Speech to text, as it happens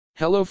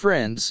Hello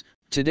friends,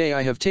 today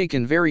I have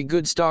taken very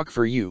good stock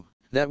for you,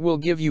 that will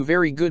give you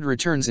very good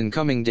returns in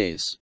coming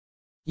days.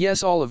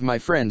 Yes, all of my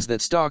friends,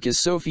 that stock is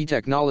SOFI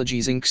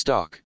Technologies Inc.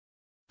 stock.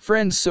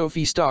 Friends,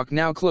 SOFI stock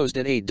now closed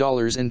at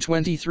 $8.23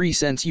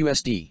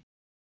 USD.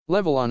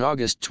 Level on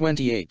August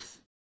 28th.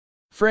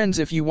 Friends,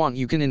 if you want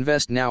you can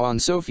invest now on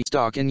SOFI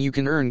stock and you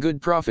can earn good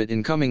profit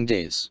in coming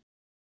days.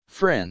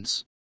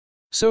 Friends,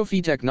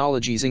 SOFI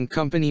Technologies Inc.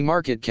 company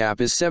market cap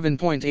is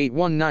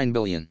 $7.819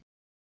 billion.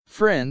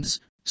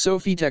 Friends,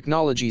 SOFI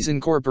Technologies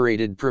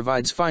Incorporated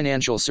provides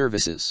financial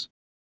services.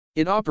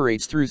 It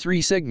operates through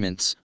three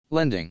segments: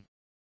 lending,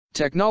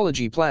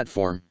 technology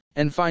platform,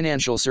 and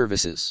financial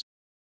services.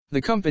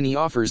 The company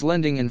offers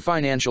lending and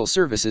financial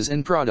services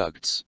and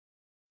products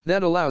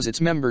that allows its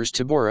members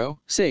to borrow,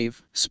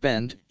 save,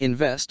 spend,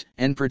 invest,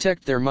 and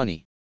protect their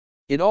money.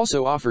 It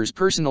also offers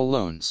personal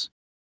loans,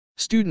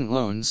 student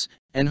loans,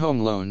 and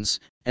home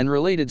loans, and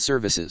related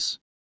services.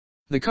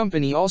 The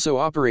company also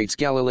operates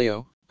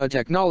Galileo, a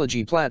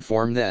technology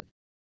platform that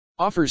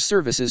offers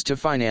services to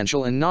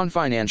financial and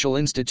non-financial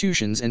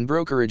institutions and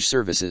brokerage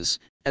services,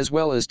 as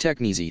well as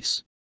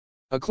nyse,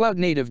 a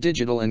cloud-native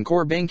digital and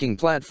core banking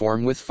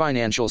platform with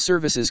financial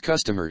services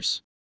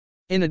customers.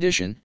 In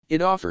addition,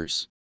 it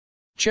offers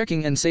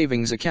checking and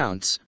savings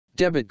accounts,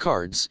 debit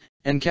cards,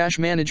 and cash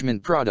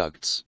management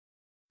products.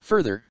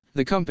 Further,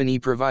 the company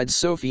provides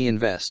SOFI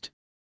Invest,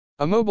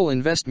 a mobile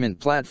investment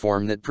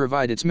platform that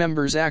provides its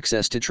members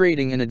access to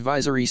trading and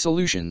advisory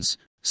solutions,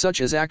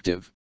 such as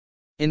active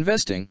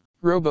investing,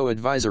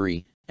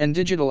 robo-advisory, and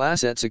digital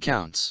assets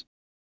accounts.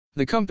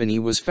 The company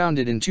was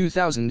founded in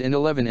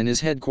 2011 and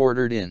is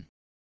headquartered in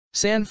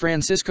San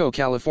Francisco,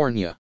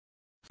 California.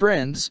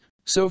 Friends,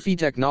 SOFI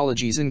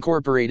Technologies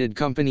Incorporated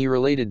company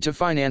related to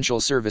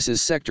financial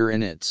services sector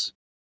and it's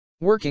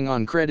working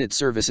on credit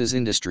services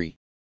industry.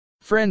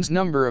 Friends,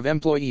 number of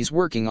employees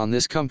working on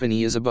this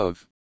company is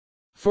above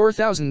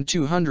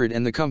 4,200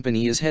 and the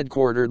company is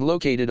headquartered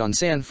located on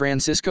San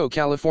Francisco,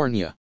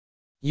 California,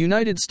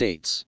 United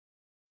States.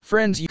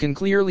 Friends, you can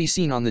clearly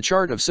seen on the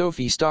chart of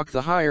SOFI stock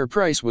the higher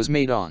price was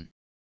made on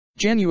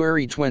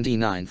January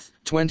 29,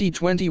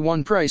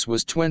 2021. Price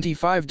was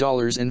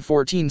 $25.14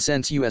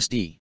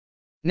 USD.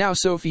 Now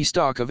SOFI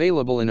stock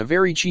available in a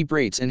very cheap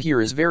rates, and here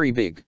is very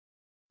big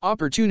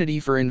opportunity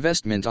for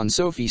investment on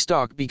SOFI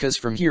stock because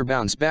from here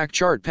bounce back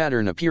chart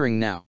pattern appearing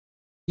now.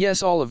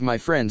 Yes, all of my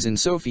friends, in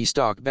SOFI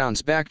stock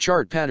bounce back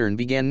chart pattern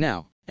began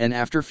now, and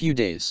after few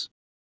days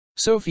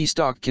SOFI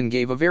stock can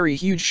give a very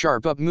huge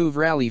sharp up move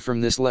rally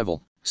from this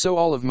level. So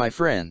all of my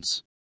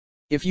friends,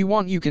 if you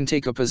want you can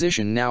take a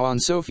position now on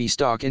SOFI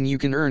stock and you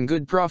can earn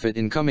good profit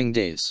in coming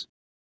days.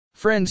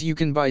 Friends, you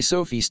can buy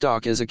SOFI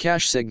stock as a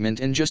cash segment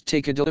and just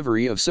take a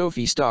delivery of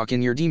SOFI stock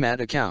in your demat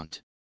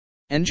account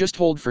and just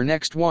hold for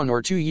next 1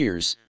 or 2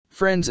 years.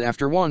 Friends,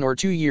 after 1 or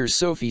 2 years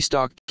SOFI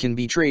stock can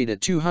be traded at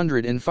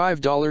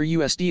 $205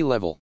 USD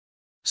level.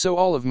 So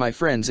all of my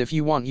friends, if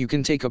you want you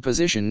can take a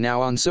position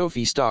now on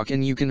SOFI stock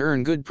and you can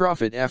earn good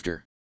profit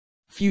after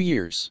few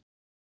years.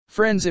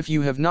 Friends, if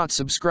you have not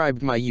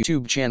subscribed my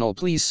YouTube channel,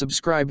 please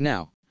subscribe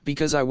now,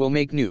 because I will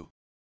make new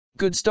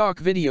good stock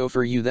video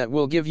for you that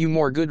will give you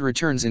more good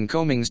returns in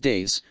coming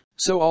days.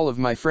 So all of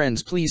my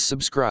friends, please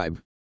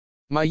subscribe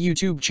my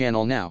YouTube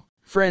channel now.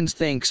 Friends,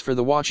 thanks for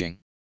the watching.